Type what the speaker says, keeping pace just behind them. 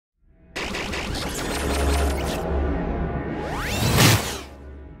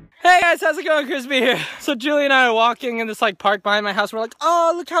guys, how's it going? Crispy here. So Julie and I are walking in this like park behind my house. We're like,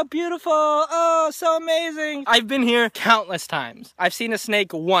 oh, look how beautiful. Oh, so amazing. I've been here countless times. I've seen a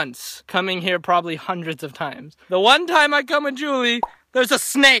snake once, coming here probably hundreds of times. The one time I come with Julie, there's a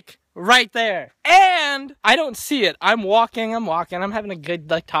snake right there. And I don't see it. I'm walking, I'm having a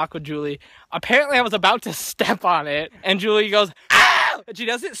good like talk with Julie. Apparently I was about to step on it and Julie goes, ow! And she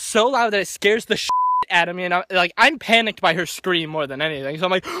does it so loud that it scares the out of me, and I'm panicked by her scream more than anything. So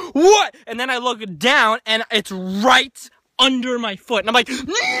I'm like, what? And then I look down and it's right under my foot, and I'm like,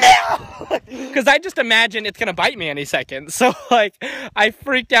 no! Because I just imagine it's gonna bite me any second. So like I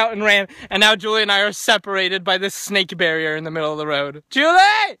freaked out and ran, and now Julie and I are separated by this snake barrier in the middle of the road. Julie!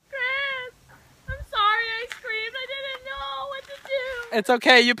 Chris! I'm sorry I screamed. I didn't know what to do. It's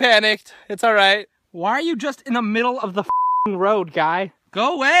okay, you panicked. It's alright. Why are you just in the middle of the road, guy?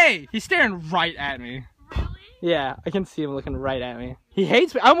 Go away! He's staring right at me. Really? Yeah, I can see him looking right at me. He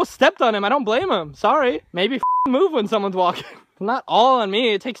hates me. I almost stepped on him. I don't blame him. Sorry. Maybe move when someone's walking. It's not all on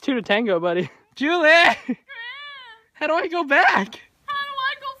me. It takes two to tango, buddy. Julie! Chris! How do I go back? How do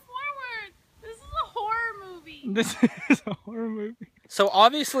I go forward? This is a horror movie. This is a horror movie. So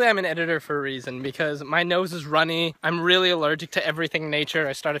obviously I'm an editor for a reason, because my nose is runny. I'm really allergic to everything nature.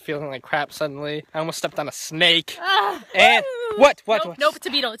 I started feeling like crap suddenly. I almost stepped on a snake. And what? Nope, it's a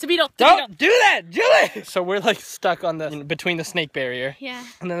beetle. It's a beetle. Don't do that, Julie! So we're like stuck on the between the snake barrier. Yeah.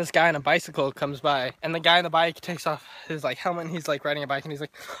 And then this guy on a bicycle comes by, and the guy on the bike takes off his like helmet, and he's like riding a bike, and he's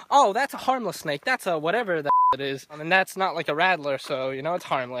like, oh, that's a harmless snake. That's a whatever the it is. And that's not like a rattler, so you know it's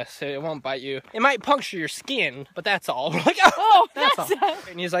harmless. It won't bite you. It might puncture your skin, but that's all. We're like, oh, that's all.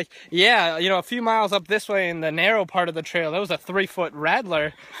 And he's like, yeah, you know, a few miles up this way in the narrow part of the trail, there was a 3-foot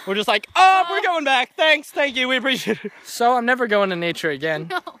rattler. We're just like, oh, we're going back. Thanks, thank you, we appreciate it. So I'm never going to nature again.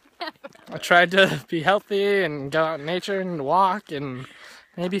 No, never. I tried to be healthy and go out in nature and walk and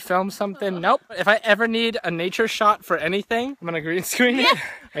maybe film something. Nope. If I ever need a nature shot for anything, I'm gonna green screen it.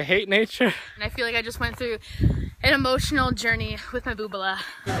 I hate nature. And I feel like I just went through an emotional journey with my boobala.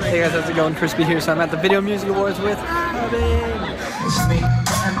 Hey guys, how's it going? Crispy here. So I'm at the Video Music Awards with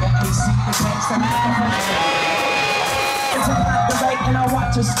and I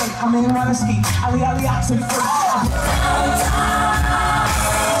watch her skate. I mean, wanna ski. Ali, oxen.